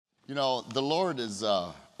You know, the Lord is,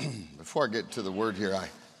 before I get to the word here,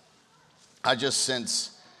 I just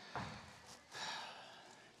sense,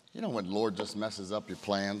 you know, when the Lord just messes up your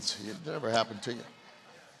plans. Did that ever happen to you?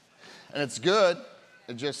 And it's good.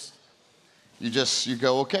 You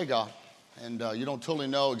go, okay, God. And you don't totally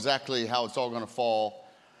know exactly how it's all going to fall.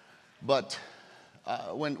 But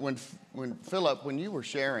when Philip, when you were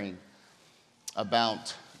sharing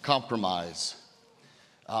about compromise,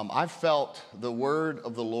 I felt the word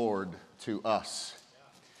of the Lord to us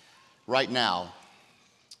right now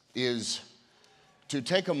is to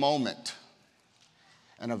take a moment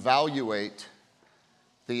and evaluate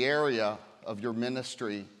the area of your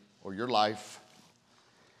ministry or your life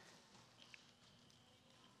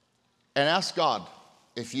and ask God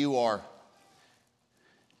if you are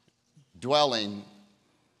dwelling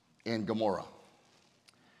in Gomorrah.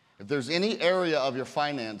 If there's any area of your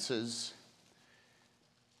finances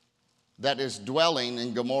that is dwelling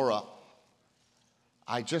in Gomorrah,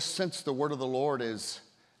 I just sense the word of the Lord is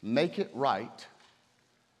make it right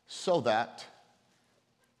so that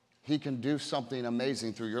He can do something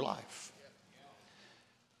amazing through your life.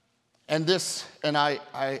 And I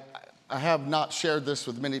have not shared this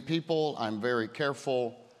with many people. I'm very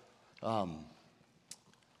careful. I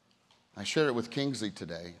shared it with Kingsley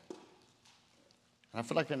today. And I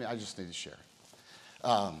feel like I just need to share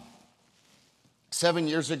it. 7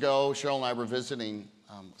 years ago, Cheryl and I were visiting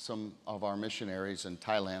some of our missionaries in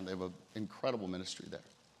Thailand. They have an incredible ministry there.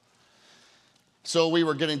 So we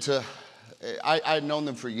were getting to, I had known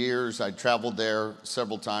them for years. I traveled there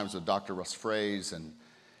several times with Dr. Russ Fraze, and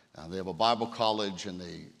they have a Bible college, and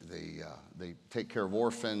they take care of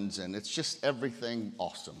orphans, and it's just everything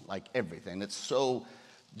awesome, like everything. It's so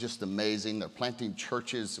just amazing. They're planting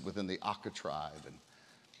churches within the Aka tribe. And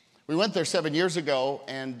we went there 7 years ago,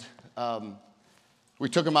 and we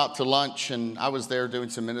took them out to lunch, and I was there doing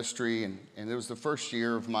some ministry, and it was the first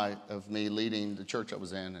year of me leading the church I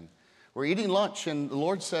was in. And we're eating lunch, and the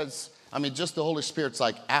Lord says, just the Holy Spirit's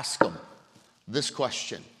like, ask them this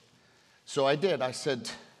question. So I did. I said,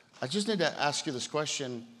 I just need to ask you this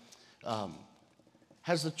question.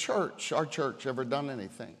 Has the church, our church, ever done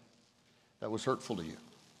anything that was hurtful to you?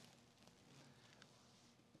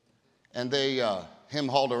 And they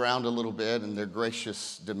hem-hawed around a little bit in their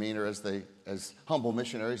gracious demeanor as humble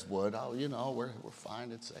missionaries would. Oh, we're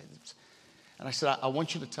fine. And I said, I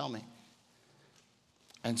want you to tell me.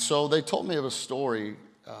 And so they told me of a story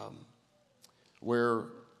where,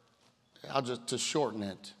 to shorten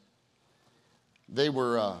it, they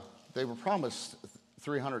were promised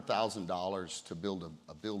 $300,000 to build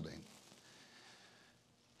a building,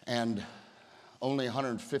 and only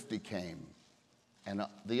 150 came. And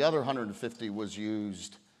the other 150 was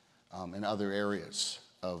used in other areas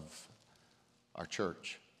of our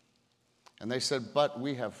church. And they said, but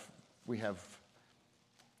we've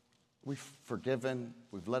forgiven,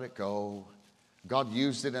 we've let it go. God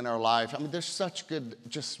used it in our life. There's such good,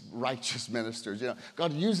 just righteous ministers.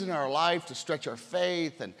 God used it in our life to stretch our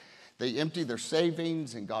faith, and they emptied their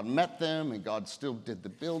savings, and God met them, and God still did the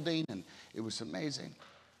building, and it was amazing.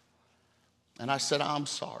 And I said, I'm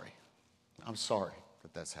sorry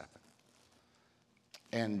that that's happened.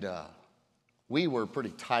 And we were pretty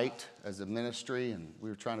tight as a ministry, and we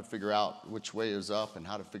were trying to figure out which way is up and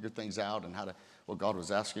how to figure things out and what God was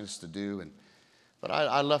asking us to do. But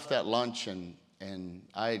I left that lunch, and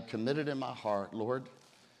I had committed in my heart, Lord,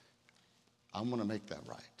 I'm going to make that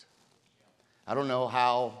right. I don't know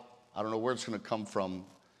how, I don't know where it's going to come from,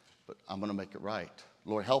 but I'm going to make it right.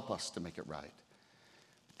 Lord, help us to make it right.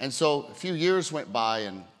 And so a few years went by,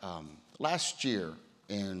 and last year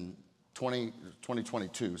in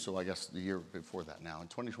 2022, so I guess the year before that now, in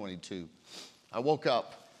 2022, I woke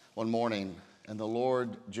up one morning, and the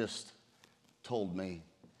Lord just told me,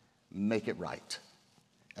 make it right.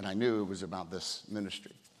 And I knew it was about this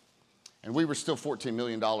ministry. And we were still $14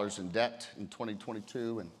 million in debt in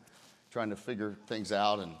 2022 and trying to figure things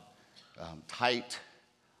out and tight.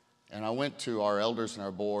 And I went to our elders and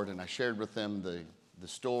our board, and I shared with them the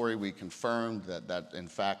story. We confirmed that in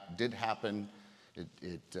fact did happen.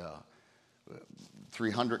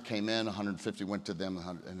 300 came in, 150 went to them,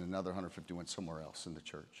 and another 150 went somewhere else in the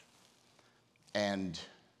church. And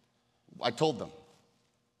I told them.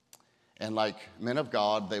 And like men of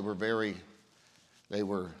God, they were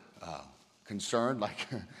concerned, like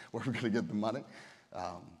where we're going to get the money.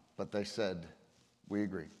 But they said, we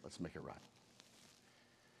agree, let's make it right.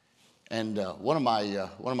 And one of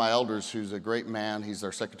my elders, who's a great man, he's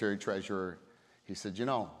our secretary treasurer, he said,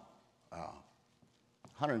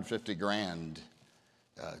 150 grand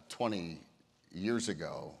 20 years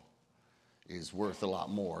ago is worth a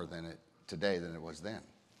lot more today than it was then.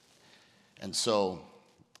 And so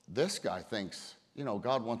this guy thinks,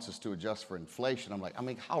 God wants us to adjust for inflation. I'm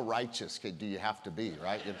like, how righteous do you have to be,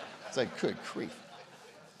 right? It's like, good grief.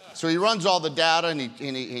 So he runs all the data, and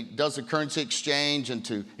he does a currency exchange, and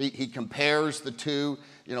he compares the two.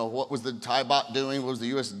 What was the Thai baht doing? What was the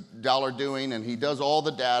U.S. dollar doing? And he does all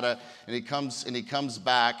the data, and he comes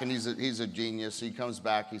back, and he's a genius. He comes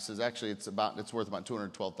back. He says, actually, it's worth about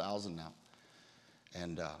 $212,000 now.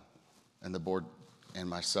 And the board and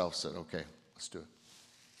myself said, okay, let's do it.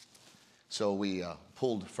 So we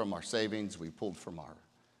pulled from our savings. We pulled from our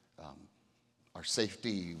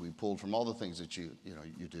safety. We pulled from all the things that you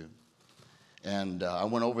do. And I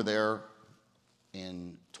went over there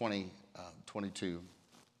in 2022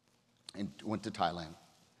 and went to Thailand.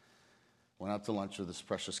 Went out to lunch with this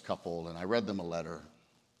precious couple, and I read them a letter.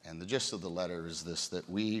 And the gist of the letter is this, that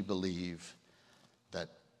we believe that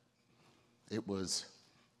it was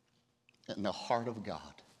in the heart of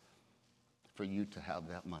God for you to have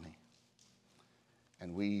that money.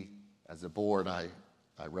 And we, as a board, I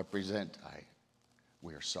represent,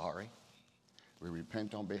 we are sorry. We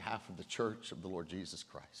repent on behalf of the church of the Lord Jesus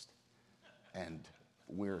Christ. And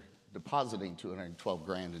we're depositing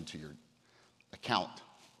 $212,000 into your account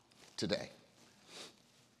today.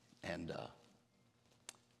 And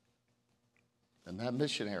that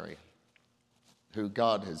missionary who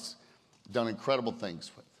God has done incredible things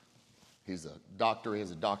with, he's a doctor, he has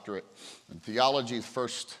a doctorate in theology, the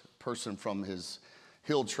first person from his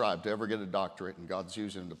Hill tribe to ever get a doctorate, and God's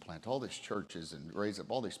using him to plant all these churches and raise up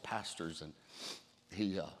all these pastors. And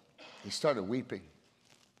he started weeping.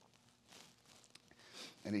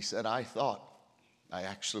 And he said, I thought I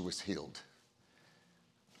actually was healed,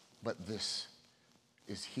 but this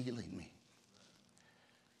is healing me.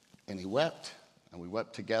 And he wept, and we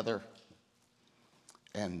wept together.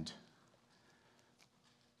 And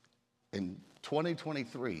in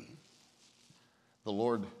 2023, the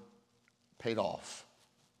Lord paid off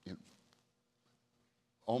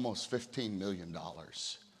almost $15 million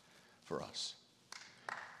for us.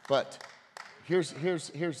 But here's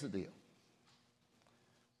the deal.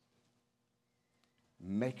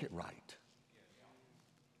 Make it right.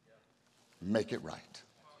 Make it right.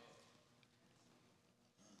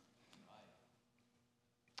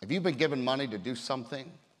 If you've been given money to do something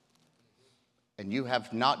and you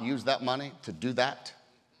have not used that money to do that,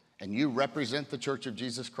 and you represent the Church of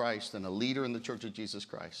Jesus Christ and a leader in the Church of Jesus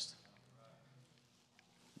Christ,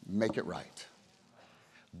 make it right.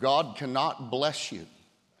 God cannot bless you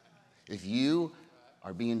if you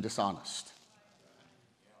are being dishonest.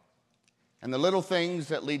 And the little things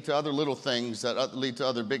that lead to other little things that lead to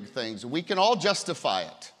other big things, we can all justify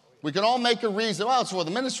it. We can all make a reason. Well, it's for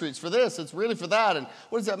the ministry, it's for this, it's really for that. And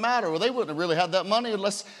what does that matter? Well, they wouldn't have really had that money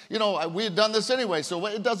unless, we had done this anyway. So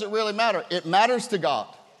it doesn't really matter. It matters to God.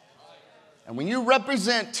 And when you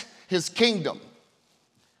represent his kingdom,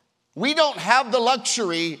 we don't have the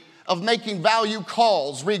luxury of making value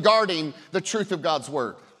calls regarding the truth of God's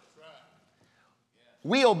word.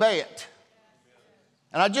 We obey it.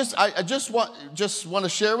 And I just want to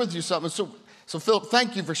share with you something. So Philip,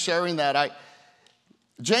 thank you for sharing that.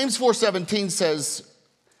 James 4:17 says,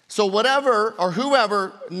 so whatever or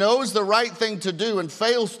whoever knows the right thing to do and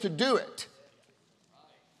fails to do it,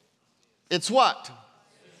 it's what?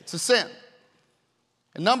 It's a sin.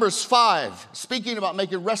 In Numbers 5, speaking about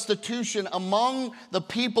making restitution among the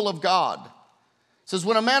people of God, it says,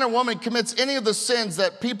 when a man or woman commits any of the sins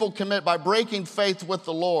that people commit by breaking faith with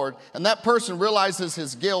the Lord, and that person realizes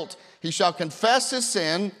his guilt, he shall confess his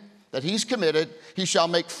sin that he's committed. He shall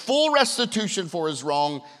make full restitution for his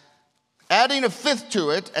wrong, adding a fifth to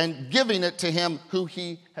it and giving it to him who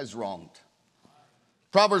he has wronged.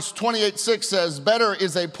 Proverbs 28:6 says, better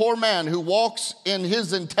is a poor man who walks in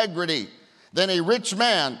his integrity than a rich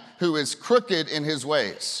man who is crooked in his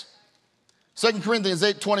ways. 2 Corinthians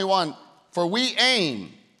 8:21, for we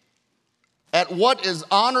aim at what is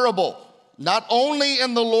honorable, not only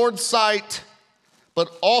in the Lord's sight, but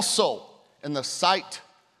also in the sight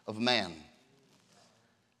of man.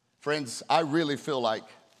 Friends, I really feel like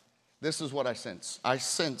this is what I sense. I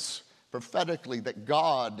sense prophetically that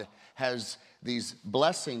God has these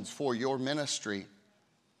blessings for your ministry,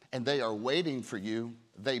 and they are waiting for you.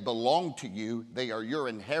 They belong to you. They are your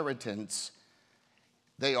inheritance.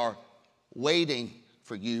 They are waiting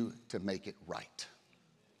for you to make it right.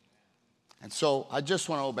 And so I just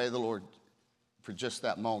want to obey the Lord for just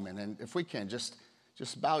that moment. And if we can, just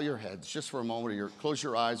bow your heads just for a moment, or close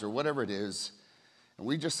your eyes, or whatever it is. And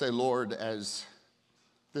we just say, Lord, as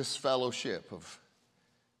this fellowship of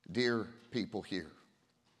dear people here,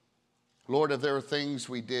 Lord, if there are things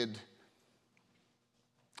we did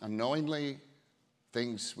unknowingly,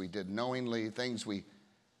 things we did knowingly, things we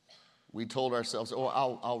told ourselves, oh,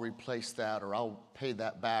 I'll replace that or I'll pay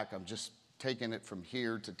that back. I'm just taking it from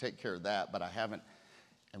here to take care of that, but I haven't,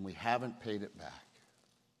 and we haven't paid it back.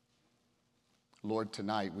 Lord,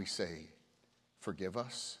 tonight we say, forgive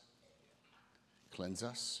us, cleanse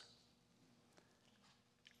us.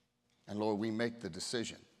 And Lord, we make the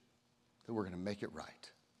decision that we're going to make it right.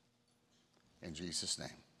 In Jesus' name,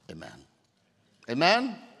 amen.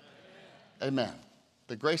 Amen? Amen.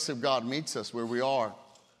 The grace of God meets us where we are,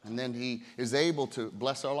 and then he is able to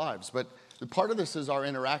bless our lives. But the part of this is our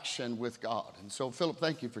interaction with God. And so, Philip,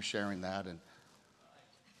 thank you for sharing that. And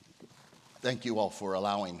thank you all for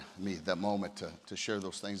allowing me that moment to share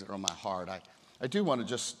those things that are on my heart. I do want to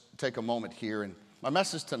just take a moment here. And my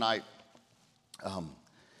message tonight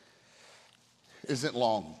isn't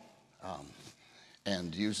long.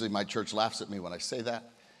 And usually my church laughs at me when I say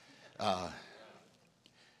that.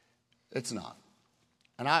 It's not.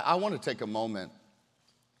 And I want to take a moment,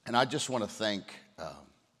 and I just want to thank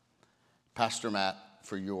Pastor Matt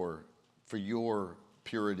for your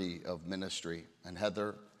purity of ministry, and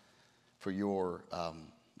Heather for your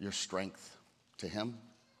strength to him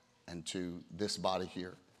and to this body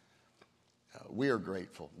here. We are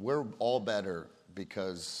grateful. We're all better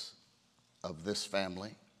because of this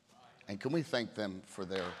family. And can we thank them for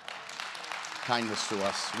their kindness to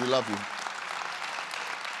us? We love you.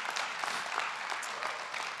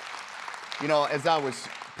 You know, as I was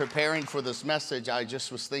preparing for this message, I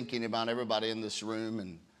just was thinking about everybody in this room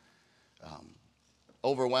and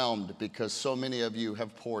overwhelmed because so many of you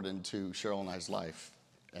have poured into Cheryl and I's life.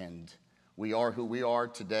 And we are who we are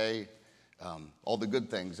today. All the good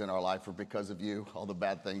things in our life are because of you. All the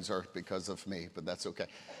bad things are because of me, but that's okay.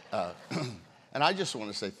 And I just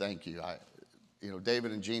want to say thank you.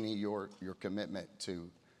 David and Jeannie, your commitment to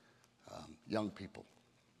young people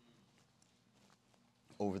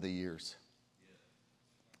over the years,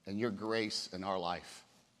 and your grace in our life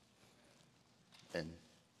and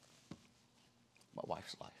my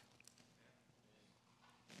wife's life.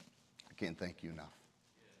 I can't thank you enough.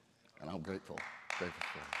 And I'm grateful for it.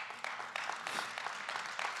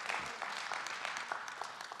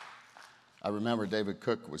 I remember David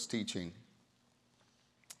Cook was teaching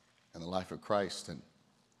in the life of Christ, and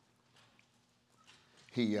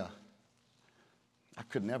I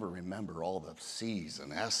could never remember all the C's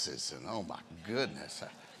and S's, and oh my goodness.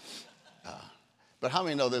 But how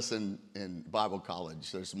many know this in Bible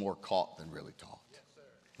college? There's more caught than really taught. Yes,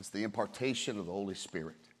 it's the impartation of the Holy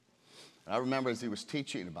Spirit. And I remember as he was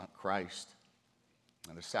teaching about Christ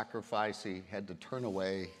and the sacrifice he had to turn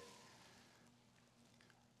away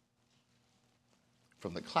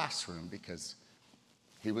from the classroom because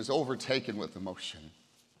he was overtaken with emotion.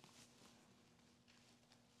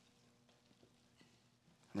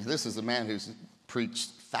 I mean, this is a man who's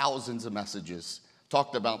preached thousands of messages,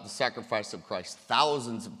 talked about the sacrifice of Christ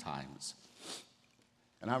thousands of times.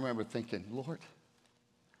 And I remember thinking, Lord,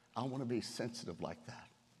 I want to be sensitive like that.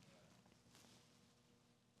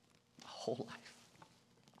 My whole life.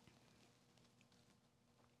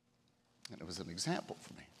 And it was an example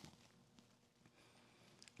for me.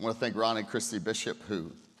 I want to thank Ron and Christy Bishop,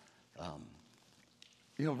 who,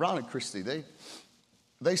 Ron and Christy,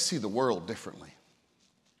 they see the world differently.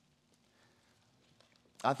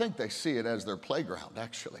 I think they see it as their playground,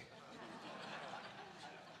 actually.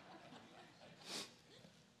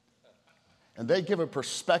 And they give a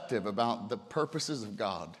perspective about the purposes of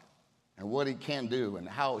God and what he can do and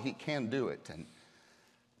how he can do it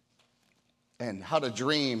and how to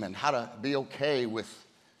dream and how to be okay with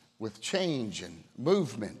change and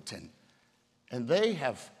movement. And they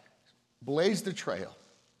have blazed the trail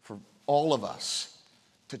for all of us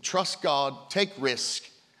to trust God, take risk,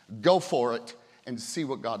 go for it, and see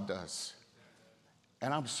what God does.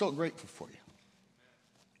 And I'm so grateful for you.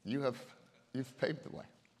 You've paved the way.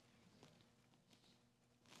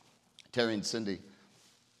 Terry and Cindy,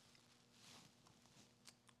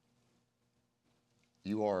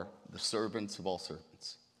 you are the servants of all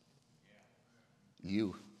servants.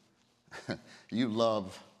 You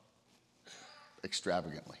love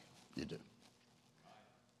extravagantly. You do.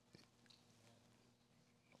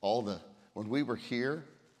 When we were here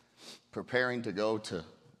preparing to go to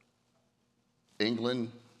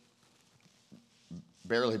England,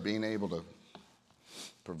 barely being able to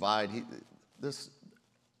provide,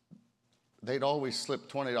 they'd always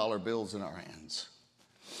slip $20 bills in our hands.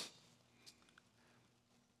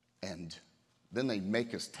 And then they'd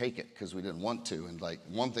make us take it because we didn't want to. And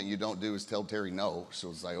one thing you don't do is tell Terry no. So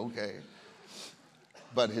it's like, okay.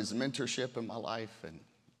 But his mentorship in my life and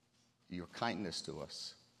your kindness to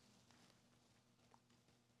us.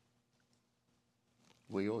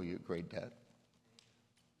 We owe you a great debt.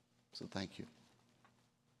 So thank you.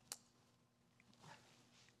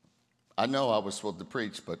 I know I was supposed to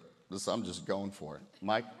preach, but I'm just going for it.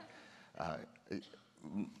 Mike,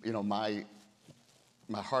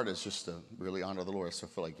 my heart is just to really honor the Lord. So I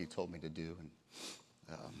feel like he told me to do. And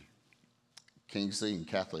Kingsley and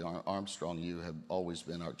Kathleen Armstrong, you have always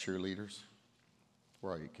been our cheerleaders.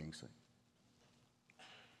 Where are you, Kingsley?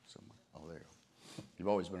 Somewhere. Oh, there you go. You've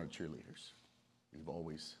always been our cheerleaders. You've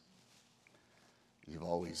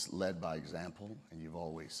always led by example, and you've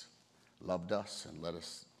always loved us and let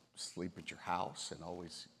us sleep at your house and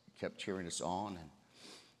always kept cheering us on. And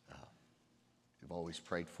you've always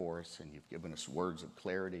prayed for us, and you've given us words of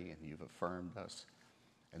clarity, and you've affirmed us.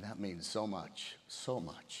 And that means so much, so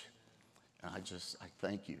much. And I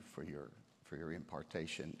thank you for your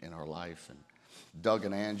impartation in our life. And Doug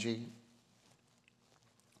and Angie,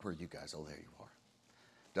 where are you guys? Oh, there you are.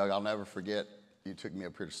 Doug, I'll never forget, you took me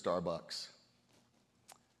up here to Starbucks.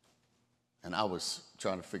 And I was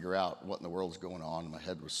trying to figure out what in the world's going on, and my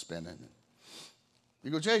head was spinning. You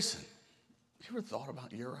go, Jason, you ever thought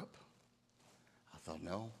about Europe? I thought,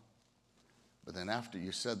 no. But then after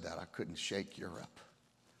you said that, I couldn't shake Europe.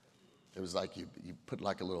 It was like you put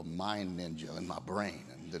like a little mind ninja in my brain,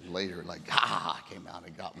 and then later, came out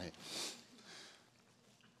and got me.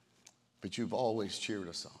 But you've always cheered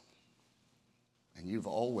us on. And you've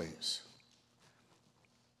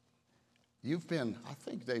been, I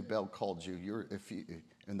think Dave Bell called you,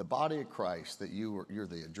 in the body of Christ, that you're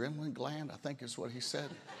the adrenaline gland, I think is what he said.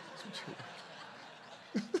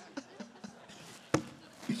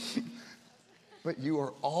 But you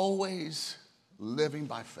are always living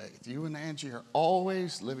by faith. You and Angie are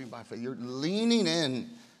always living by faith. You're leaning in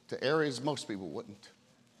to areas most people wouldn't.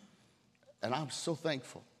 And I'm so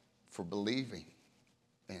thankful for believing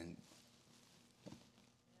in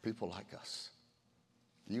people like us.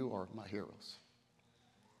 You are my heroes.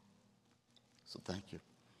 So thank you.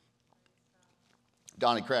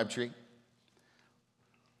 Donnie Crabtree,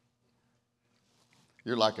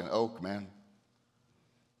 you're like an oak, man.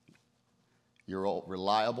 You're all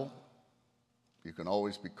reliable. You can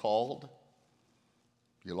always be called.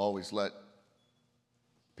 You'll always let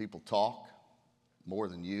people talk more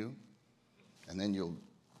than you. And then you'll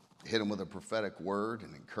hit them with a prophetic word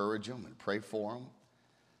and encourage them and pray for them.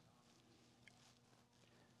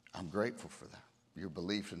 I'm grateful for that. Your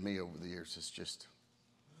belief in me over the years is just,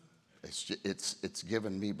 it's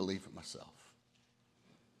given me belief in myself.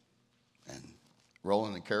 And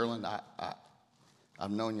Roland and Carolyn,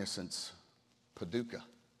 I've known you since Paducah,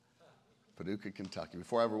 Kentucky.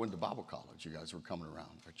 Before I ever went to Bible college, you guys were coming around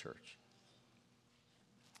our church.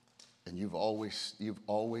 And you've always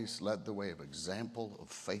led the way of example of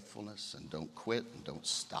faithfulness, and don't quit and don't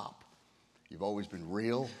stop. You've always been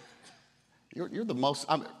real. You're the most,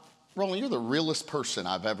 Roland, you're the realest person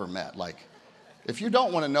I've ever met. Like, if you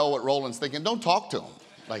don't want to know what Roland's thinking, don't talk to him.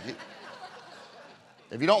 Like,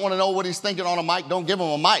 if you don't want to know what he's thinking on a mic, don't give him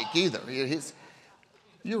a mic either.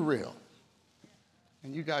 You're real.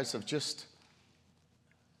 And you guys have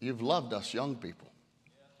you've loved us young people.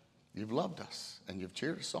 You've loved us, and you've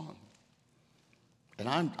cheered us on. And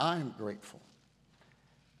I'm grateful.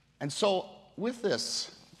 And so with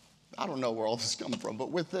this, I don't know where all this is coming from,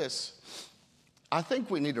 but with this, I think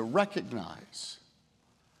we need to recognize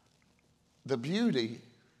the beauty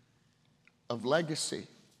of legacy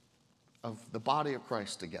of the body of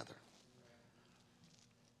Christ together.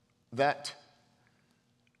 That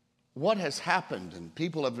what has happened and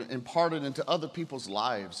people have imparted into other people's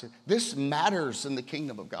lives, this matters in the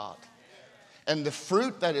kingdom of God. And the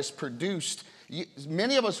fruit that is produced,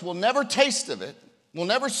 many of us will never taste of it, will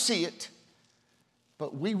never see it,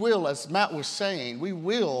 but we will, as Matt was saying, we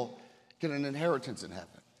will get an inheritance in heaven.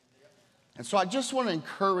 And so I just want to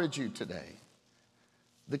encourage you today.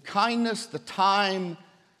 The kindness, the time,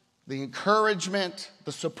 the encouragement,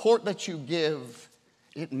 the support that you give,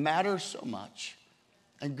 it matters so much.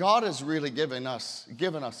 And God has really given us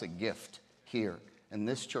a gift here in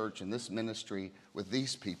this church, in this ministry, with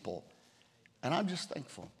these people. And I'm just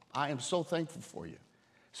thankful. I am so thankful for you.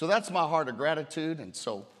 So that's my heart of gratitude. And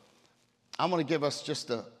so I'm going to give us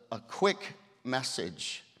just a quick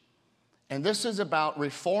message. And this is about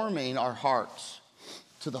reforming our hearts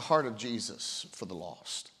to the heart of Jesus for the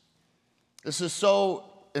lost. This is so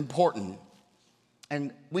important.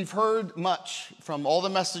 And we've heard much from all the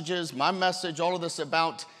messages, my message, all of this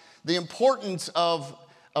about the importance of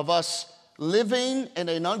us living in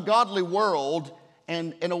an ungodly world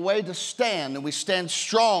and in a way to stand. And we stand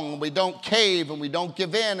strong, and we don't cave, and we don't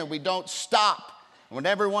give in, and we don't stop. And when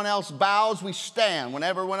everyone else bows, we stand. When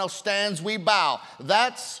everyone else stands, we bow.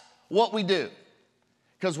 That's what we do.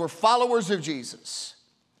 because we're followers of Jesus.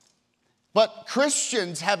 But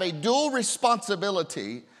Christians have a dual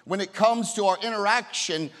responsibility when it comes to our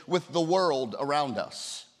interaction with the world around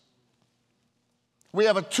us. We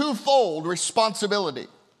have a twofold responsibility.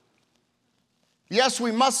 Yes,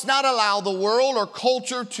 we must not allow the world or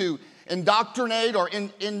culture to indoctrinate or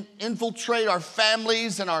infiltrate our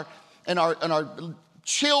families and our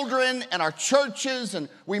children and our churches, and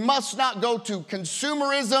we must not go to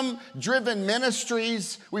consumerism-driven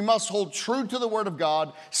ministries. We must hold true to the Word of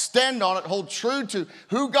God, stand on it, hold true to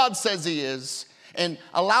who God says He is, and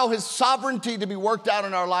allow His sovereignty to be worked out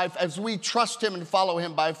in our life as we trust Him and follow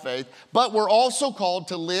Him by faith. But we're also called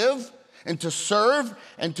to live and to serve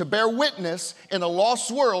and to bear witness in a lost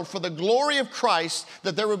world for the glory of Christ,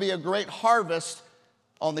 that there will be a great harvest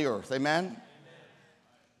on the earth. Amen?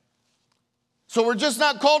 So we're just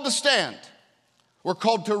not called to stand. We're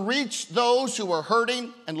called to reach those who are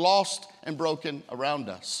hurting and lost and broken around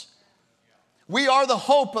us. We are the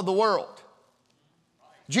hope of the world.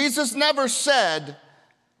 Jesus never said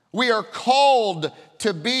we are called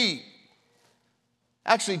to be.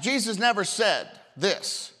 Actually, Jesus never said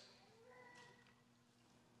this.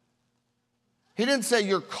 He didn't say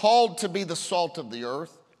you're called to be the salt of the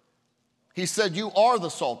earth. He said you are the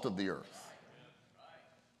salt of the earth.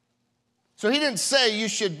 So he didn't say you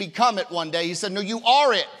should become it one day. He said, no, you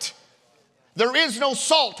are it. There is no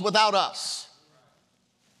salt without us.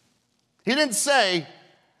 He didn't say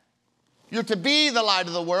you're to be the light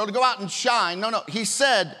of the world, to go out and shine. No. He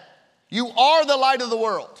said, you are the light of the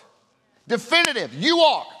world. Definitive, you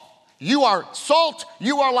are. You are salt,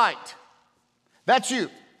 you are light. That's you.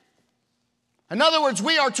 In other words,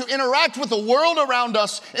 we are to interact with the world around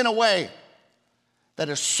us in a way that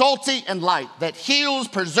is salty and light, that heals,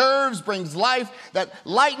 preserves, brings life, that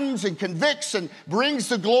lightens and convicts and brings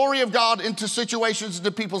the glory of God into situations, into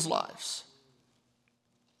people's lives.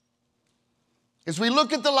 As we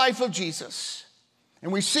look at the life of Jesus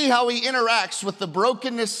and we see how He interacts with the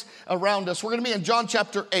brokenness around us, we're going to be in John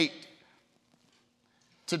chapter 8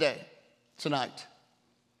 tonight.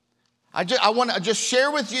 I want to just share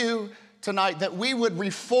with you tonight that we would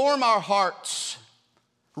reform our hearts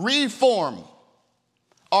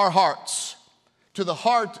to the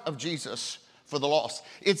heart of Jesus for the lost.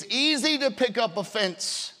 It's easy to pick up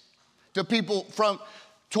offense to people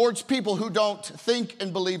towards people who don't think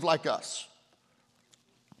and believe like us.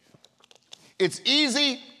 It's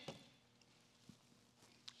easy.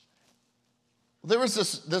 There was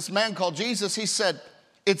this man called Jesus. He said,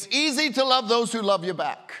 it's easy to love those who love you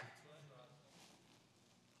back.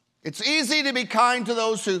 It's easy to be kind to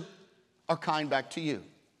those who are kind back to you.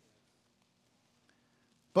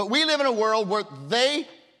 But we live in a world where the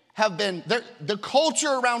culture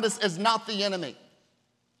around us is not the enemy.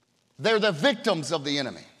 They're the victims of the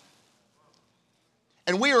enemy.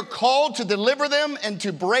 And we are called to deliver them and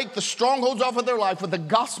to break the strongholds off of their life with the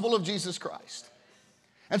gospel of Jesus Christ.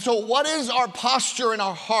 And so what is our posture in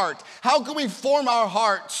our heart? How can we form our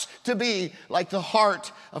hearts to be like the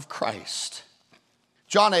heart of Christ?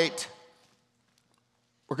 John 8,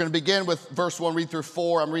 we're going to begin with verse 1, read through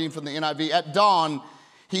 4. I'm reading from the NIV. At dawn,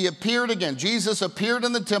 He appeared again. Jesus appeared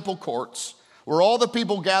in the temple courts where all the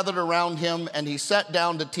people gathered around Him, and He sat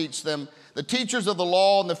down to teach them. The teachers of the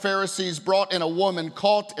law and the Pharisees brought in a woman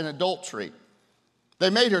caught in adultery. They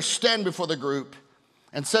made her stand before the group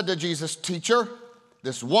and said to Jesus, "Teacher,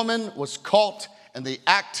 this woman was caught in the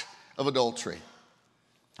act of adultery."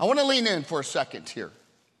 I want to lean in for a second here.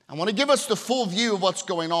 I want to give us the full view of what's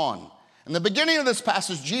going on. In the beginning of this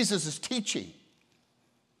passage, Jesus is teaching.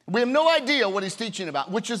 We have no idea what He's teaching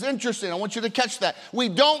about, which is interesting. I want you to catch that. We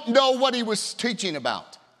don't know what He was teaching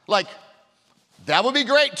about. Like, that would be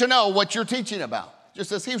great to know what you're teaching about,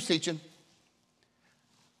 just as He was teaching.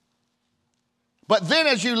 But then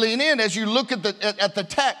as you lean in, as you look at the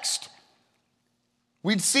text,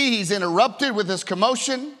 we'd see He's interrupted with this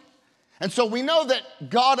commotion. And so we know that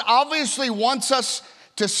God obviously wants us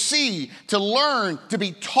to see, to learn, to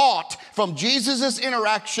be taught from Jesus'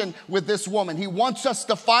 interaction with this woman. He wants us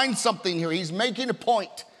to find something here. He's making a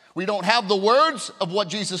point. We don't have the words of what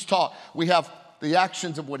Jesus taught. We have the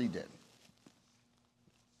actions of what He did.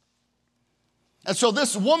 And so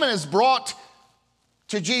this woman is brought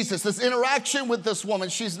to Jesus, this interaction with this woman.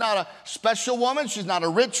 She's not a special woman. She's not a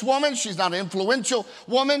rich woman. She's not an influential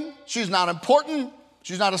woman. She's not important.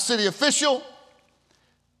 She's not a city official.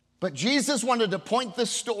 But Jesus wanted to point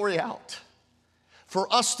this story out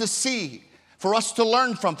for us to see, for us to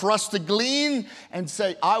learn from, for us to glean and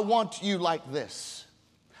say, I want you like this.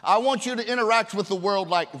 I want you to interact with the world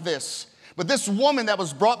like this. But this woman that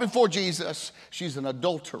was brought before Jesus, she's an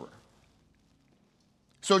adulterer.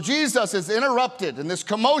 So Jesus is interrupted, and this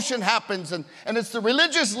commotion happens, and it's the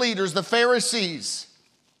religious leaders, the Pharisees,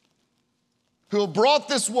 who have brought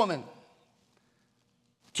this woman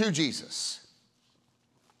to Jesus.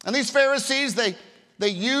 And these Pharisees, they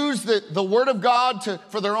use the word of God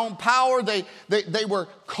for their own power. They were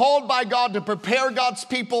called by God to prepare God's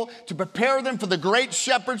people, to prepare them for the great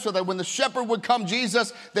shepherd, so that when the shepherd would come,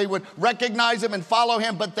 Jesus, they would recognize him and follow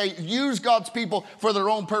him, but they use God's people for their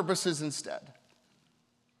own purposes instead.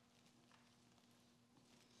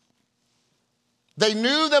 They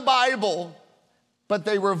knew the Bible, but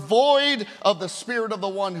they were void of the Spirit of the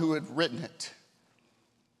one who had written it.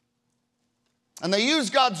 And they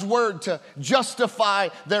used God's word to justify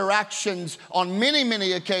their actions on many,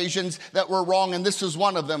 many occasions that were wrong, and this was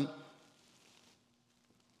one of them.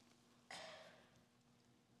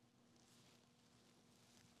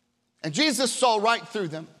 And Jesus saw right through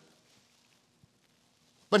them.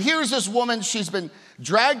 But here's this woman, she's been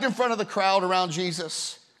dragged in front of the crowd around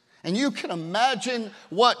Jesus. And you can imagine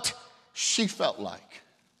what she felt like.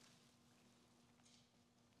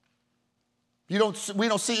 We don't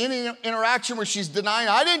see any interaction where she's denying,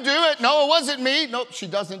 I didn't do it. No, it wasn't me. Nope, she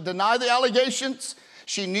doesn't deny the allegations.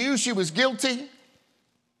 She knew she was guilty.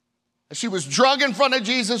 She was drugged in front of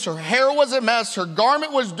Jesus. Her hair was a mess. Her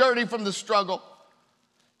garment was dirty from the struggle.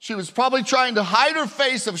 She was probably trying to hide her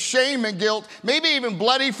face of shame and guilt, maybe even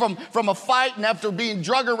bloody from a fight, and after being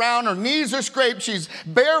drugged around, her knees are scraped, she's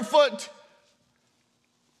barefoot.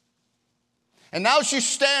 And now she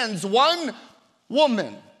stands, one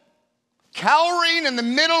woman, cowering in the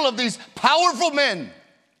middle of these powerful men.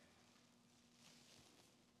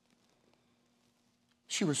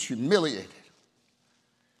 She was humiliated.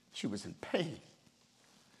 She was in pain.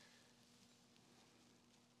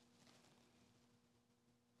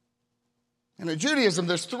 And in Judaism,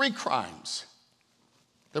 there's 3 crimes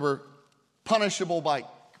that were punishable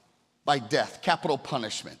by death, capital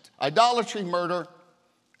punishment: idolatry, murder,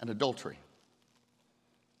 and adultery.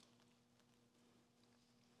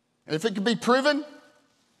 And if it could be proven,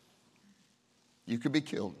 you could be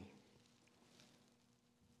killed.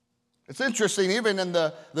 It's interesting, even in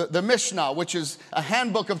the Mishnah, which is a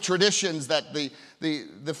handbook of traditions that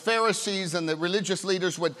the Pharisees and the religious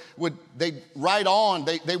leaders would write on.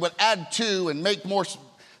 They would add to and make more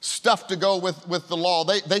stuff to go with the law.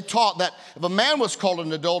 They taught that if a man was caught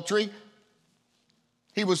in adultery,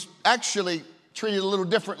 he was actually treated a little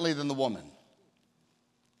differently than the woman.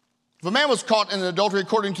 If a man was caught in adultery,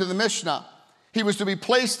 according to the Mishnah, he was to be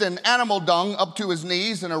placed in animal dung up to his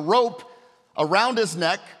knees and a rope around his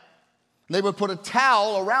neck. They would put a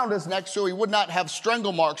towel around his neck so he would not have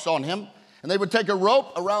strangle marks on him. And they would take a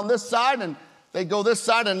rope around this side, and they'd go this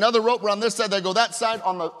side, and another rope around this side. They'd go that side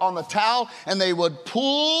on the towel, and they would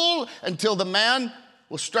pull until the man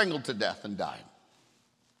was strangled to death and died.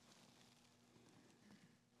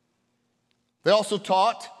 They also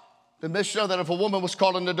taught the Mishnah that if a woman was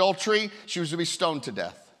caught in adultery, she was to be stoned to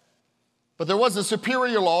death. But there was a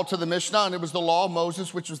superior law to the Mishnah, and it was the law of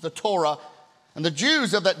Moses, which was the Torah. And the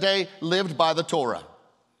Jews of that day lived by the Torah.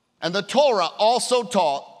 And the Torah also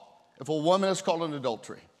taught if a woman is caught in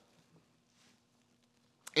adultery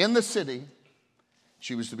in the city,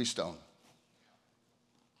 she was to be stoned.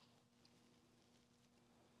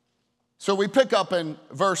 So we pick up in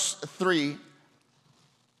verse 3.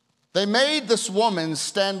 They made this woman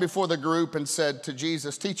stand before the group and said to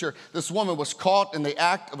Jesus, "Teacher, this woman was caught in the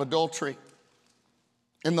act of adultery.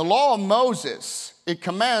 In the law of Moses, it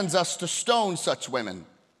commands us to stone such women.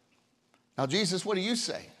 Now, Jesus, what do you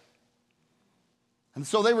say?" And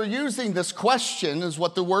so they were using this question, is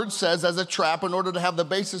what the word says, as a trap in order to have the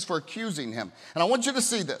basis for accusing him. And I want you to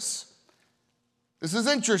see this. This is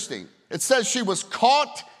interesting. It says she was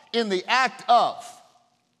caught in the act of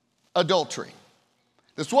adultery.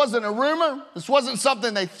 This wasn't a rumor. This wasn't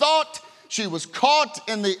something they thought. She was caught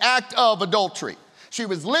in the act of adultery. She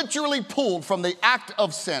was literally pulled from the act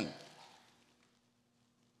of sin.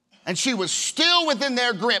 And she was still within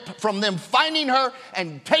their grip from them finding her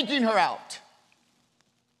and taking her out.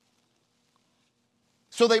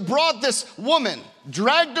 So they brought this woman,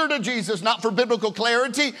 dragged her to Jesus, not for biblical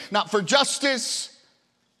clarity, not for justice,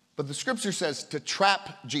 but the scripture says to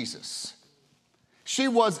trap Jesus. She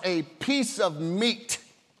was a piece of meat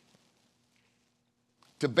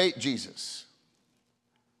to bait Jesus.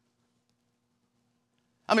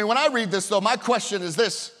 I mean, when I read this, though, my question is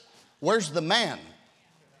this: where's the man?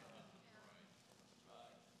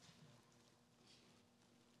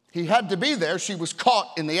 He had to be there. She was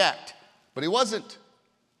caught in the act, but he wasn't.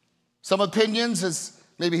 Some opinions is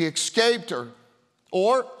maybe he escaped,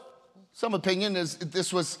 or some opinion is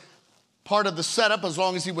this was part of the setup, as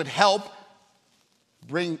long as he would help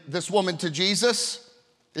bring this woman to Jesus.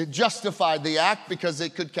 It justified the act because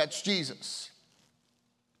it could catch Jesus.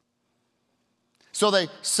 So they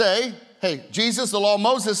say, hey, Jesus, the law of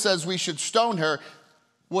Moses says we should stone her.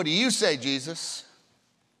 What do you say, Jesus?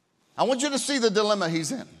 I want you to see the dilemma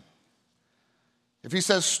he's in. If he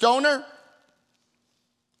says stone her,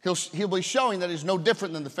 he'll be showing that he's no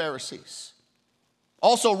different than the Pharisees.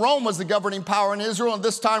 Also, Rome was the governing power in Israel, and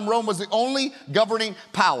this time Rome was the only governing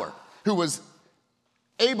power who was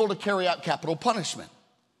able to carry out capital punishment.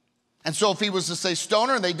 And so if he was to say stone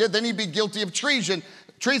her, and they did, then he'd be guilty of treason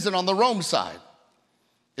on the Rome side.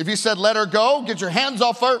 If he said let her go, get your hands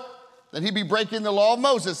off her, then he'd be breaking the law of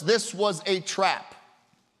Moses. This was a trap.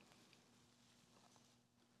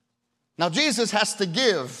 Now, Jesus has to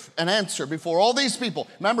give an answer before all these people.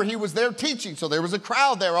 Remember, he was there teaching, so there was a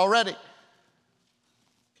crowd there already.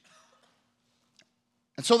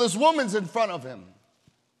 And so this woman's in front of him.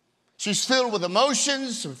 She's filled with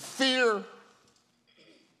emotions, fear,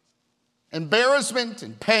 embarrassment,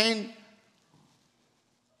 and pain,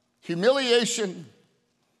 humiliation.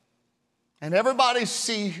 And everybody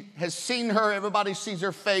has seen her. Everybody sees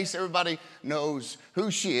her face. Everybody knows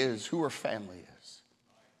who she is, who her family is.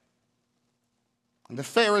 And the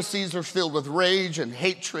Pharisees are filled with rage and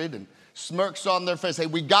hatred and smirks on their face. Hey,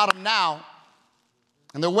 we got him now.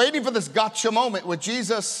 And they're waiting for this gotcha moment with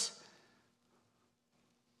Jesus.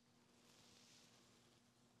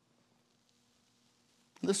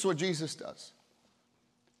 This is what Jesus does.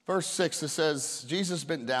 Verse 6, it says, Jesus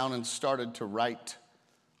bent down and started to write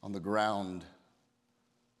on the ground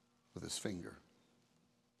with his finger.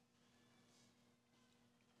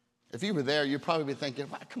 If you were there, you'd probably be thinking,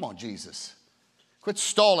 come on, Jesus. Quit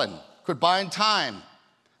stalling. Quit buying time.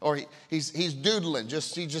 Or he's doodling.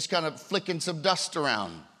 He's just kind of flicking some dust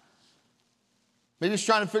around. Maybe he's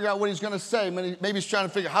trying to figure out what he's going to say. Maybe he's trying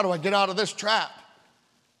to figure out, how do I get out of this trap?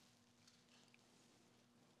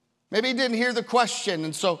 Maybe he didn't hear the question,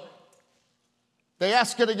 and so they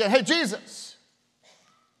ask it again. Hey, Jesus.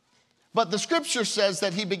 But the scripture says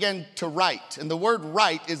that he began to write. And the word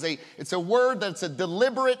write it's a word that's a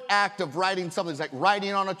deliberate act of writing something. It's like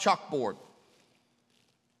writing on a chalkboard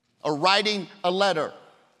or writing a letter.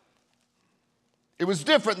 It was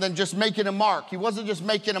different than just making a mark. He wasn't just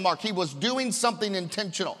making a mark. He was doing something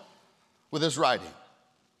intentional with his writing.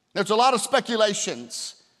 There's a lot of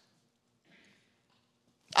speculations.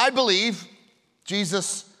 I believe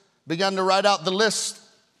Jesus began to write out the list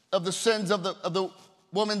of the sins of the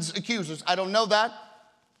woman's accusers. I don't know that.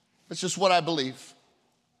 It's just what I believe.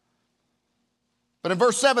 But in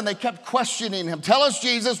verse 7, they kept questioning him. Tell us,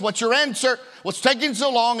 Jesus, what's your answer? What's taking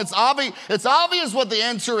so long? It's obvious what the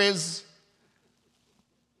answer is.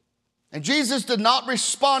 And Jesus did not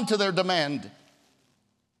respond to their demand.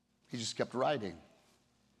 He just kept writing.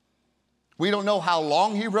 We don't know how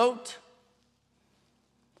long he wrote,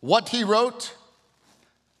 what he wrote,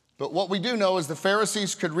 but what we do know is the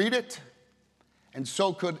Pharisees could read it, and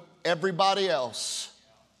so could everybody else,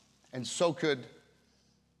 and so could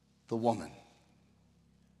the woman.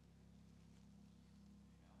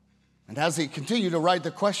 And as he continued to write,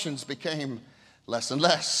 the questions became less and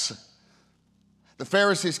less. The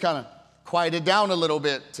Pharisees kind of quieted down a little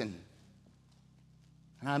bit, and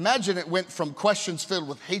I imagine it went from questions filled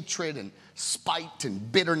with hatred and spite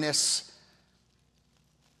and bitterness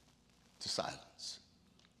to silence.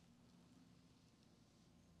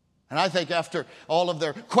 And I think after all of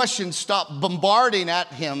their questions stopped bombarding at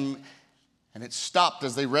him, and it stopped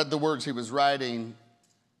as they read the words he was writing,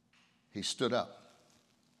 he stood up.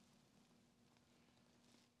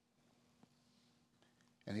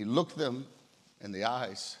 And he looked them in the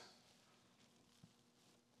eyes,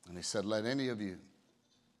 and he said, let any of you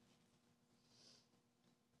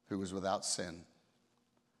who is without sin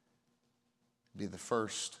be the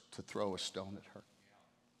first to throw a stone at her.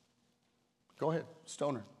 Go ahead,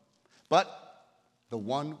 stone her. But the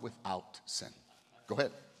one without sin. Go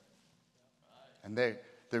ahead. And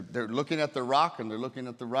they're looking at the rock and they're looking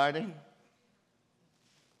at the writing.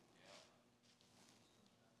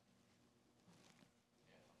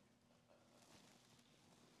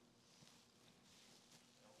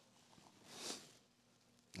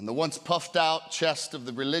 And the once puffed out chest of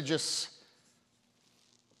the religious,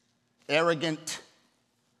 arrogant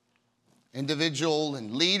individual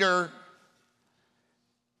and leader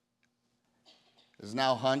is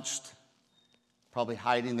now hunched, probably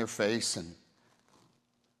hiding their face and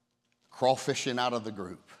crawfishing out of the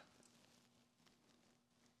group.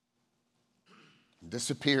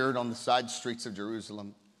 Disappeared on the side streets of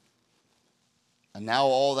Jerusalem. And now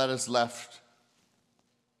all that is left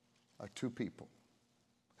are two people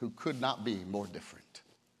who could not be more different.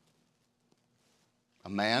 a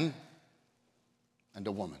man and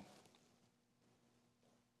a woman,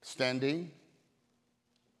 standing,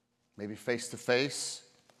 maybe face to face,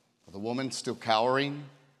 with a woman still cowering.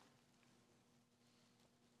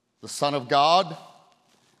 The Son of God,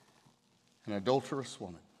 an adulterous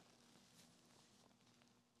woman,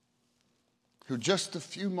 who just a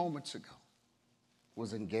few moments ago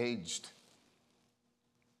was engaged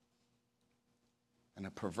in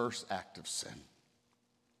a perverse act of sin.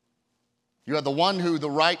 You had the one who the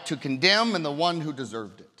right to condemn and the one who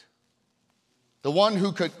deserved it. The one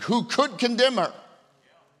who could condemn her.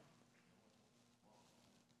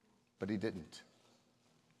 But he didn't.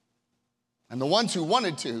 And the ones who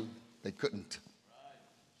wanted to, they couldn't.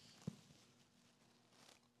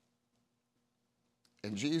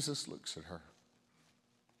 And Jesus looks at her.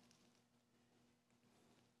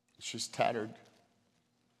 She's tattered.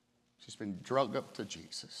 She's been drugged up to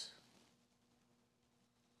Jesus.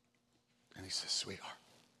 And he says, sweetheart,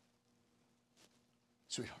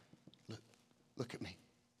 look at me.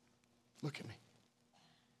 Look at me.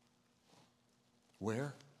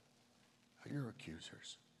 Where are your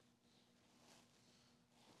accusers?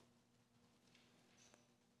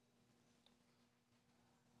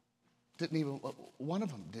 One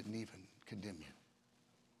of them didn't even condemn you.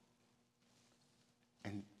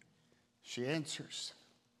 And she answers,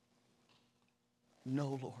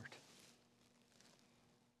 no, Lord.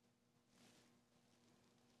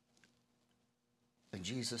 And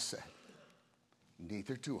Jesus said,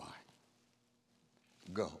 neither do I.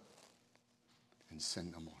 Go and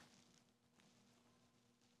sin no more.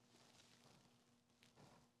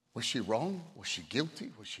 Was she wrong? Was she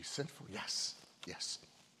guilty? Was she sinful? Yes, yes.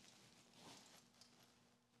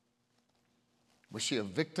 Was she a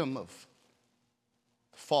victim of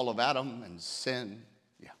the fall of Adam and sin?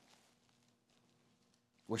 Yeah.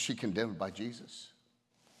 Was she condemned by Jesus?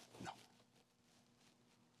 No.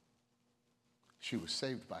 She was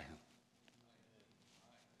saved by him.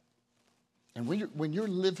 And when you're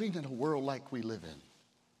living in a world like we live in,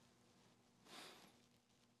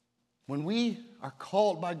 when we are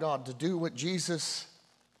called by God to do what Jesus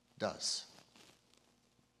does,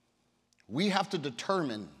 we have to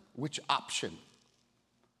determine which option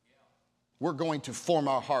we're going to form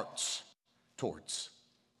our hearts towards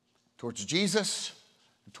Jesus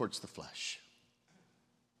and towards the flesh.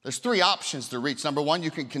 There's three options to reach. Number one, you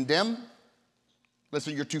can condemn.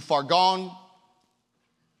 Listen, you're too far gone.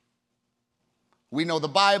 We know the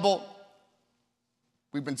Bible.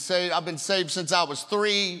 I've been saved since I was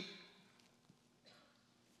 3.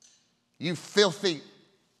 You filthy,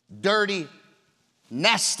 dirty,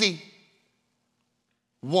 nasty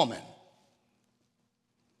woman.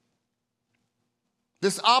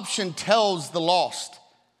 This option tells the lost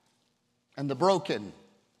and the broken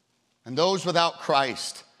and those without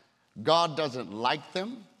Christ, God doesn't like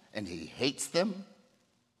them and he hates them.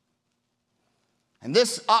 And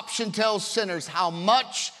this option tells sinners how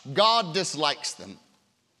much God dislikes them.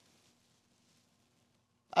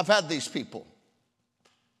 I've had these people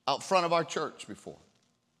out front of our church before,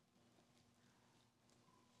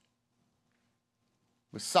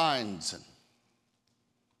 with signs, and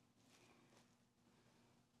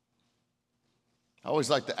I always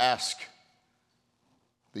like to ask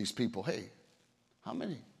these people, hey, how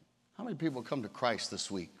many people come to Christ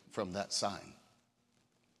this week from that sign?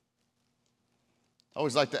 I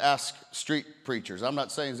always like to ask street preachers. I'm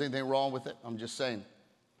not saying there's anything wrong with it. I'm just saying,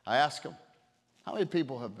 I ask them, how many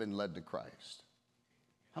people have been led to Christ?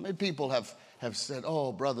 How many people have said,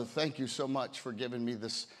 oh, brother, thank you so much for giving me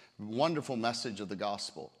this wonderful message of the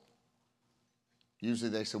gospel? Usually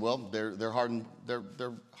they say, well, they're hardened,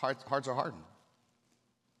 their hearts are hardened.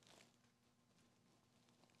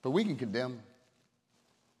 But we can condemn.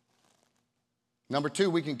 Number two,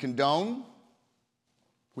 we can condone.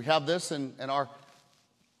 We have this in our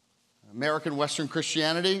American Western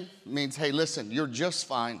Christianity. It means, hey, listen, you're just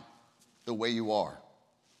fine the way you are.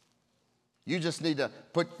 You just need to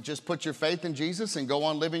put your faith in Jesus and go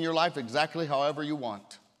on living your life exactly however you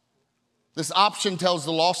want. This option tells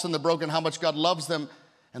the lost and the broken how much God loves them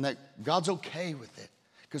and that God's okay with it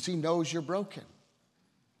because he knows you're broken.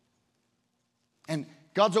 And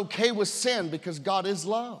God's okay with sin because God is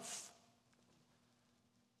love.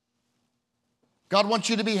 God wants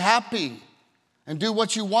you to be happy and do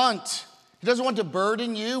what you want. He doesn't want to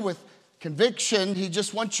burden you with conviction. He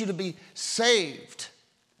just wants you to be saved.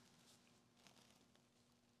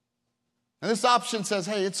 And this option says,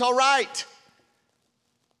 hey, it's all right.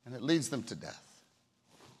 And it leads them to death.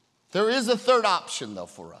 There is a third option, though,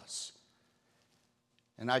 for us.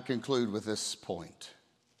 And I conclude with this point.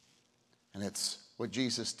 And it's what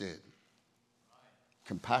Jesus did.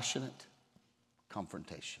 Compassionate,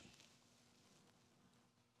 confrontation.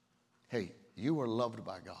 Hey, you are loved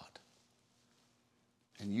by God,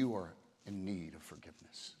 and you are in need of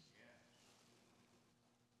forgiveness.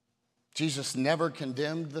 Jesus never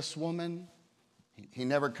condemned this woman. He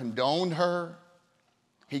never condoned her.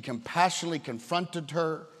 He compassionately confronted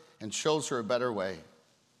her and shows her a better way.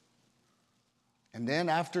 And then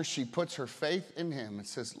after she puts her faith in him and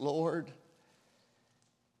says, Lord,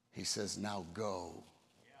 he says, now go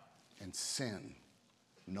and sin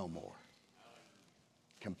no more.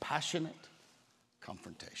 Compassionate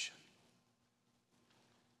confrontation.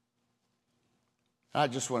 I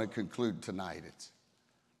just want to conclude tonight. It's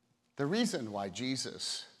the reason why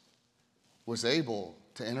Jesus was able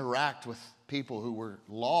to interact with people who were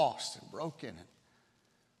lost and broken,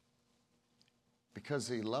 because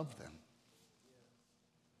he loved them.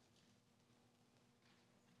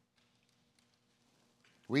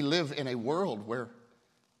 We live in a world where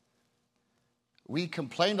we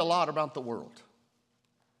complain a lot about the world,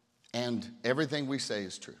 and everything we say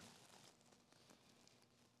is true.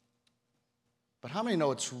 But how many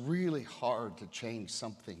know it's really hard to change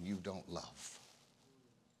something you don't love?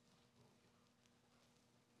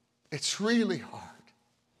 It's really hard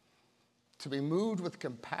to be moved with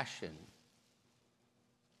compassion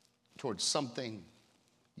towards something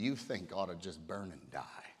you think ought to just burn and die.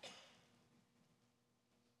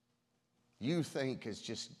 You think has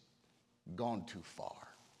just gone too far.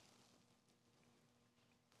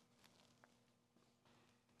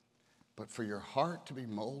 But for your heart to be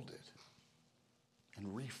molded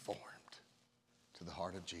and reformed to the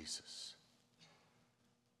heart of Jesus,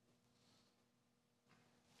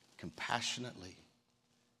 compassionately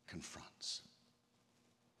confronts.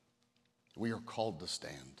 We are called to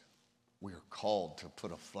stand. We are called to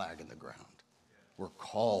put a flag in the ground. We're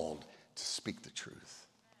called to speak the truth.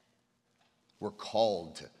 We're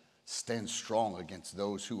called to stand strong against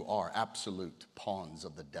those who are absolute pawns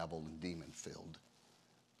of the devil and demon-filled.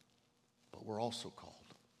 But we're also called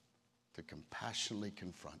to compassionately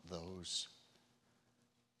confront those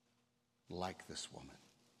like this woman.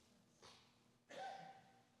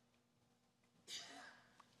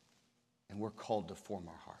 And we're called to form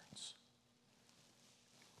our hearts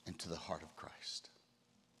into the heart of Christ,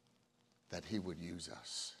 that he would use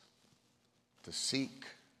us to seek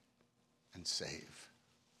and save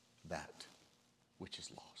that which is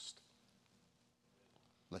lost.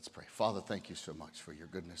 Let's pray. Father, thank you so much for your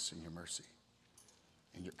goodness and your mercy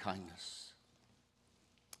and your kindness.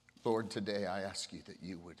 Lord, today I ask you that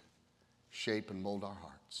you would shape and mold our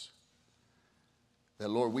hearts. That,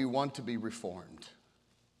 Lord, we want to be reformed.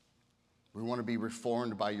 We want to be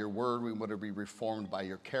reformed by your word. We want to be reformed by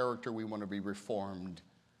your character. We want to be reformed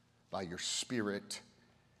by your spirit.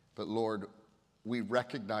 But, Lord, we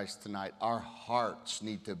recognize tonight our hearts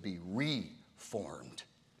need to be reformed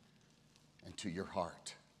into your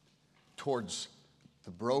heart towards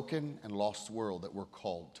the broken and lost world that we're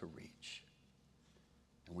called to reach.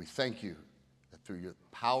 And we thank you that through the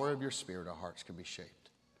power of your spirit, our hearts can be shaped.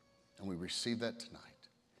 And we receive that tonight.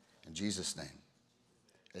 In Jesus' name,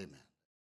 amen.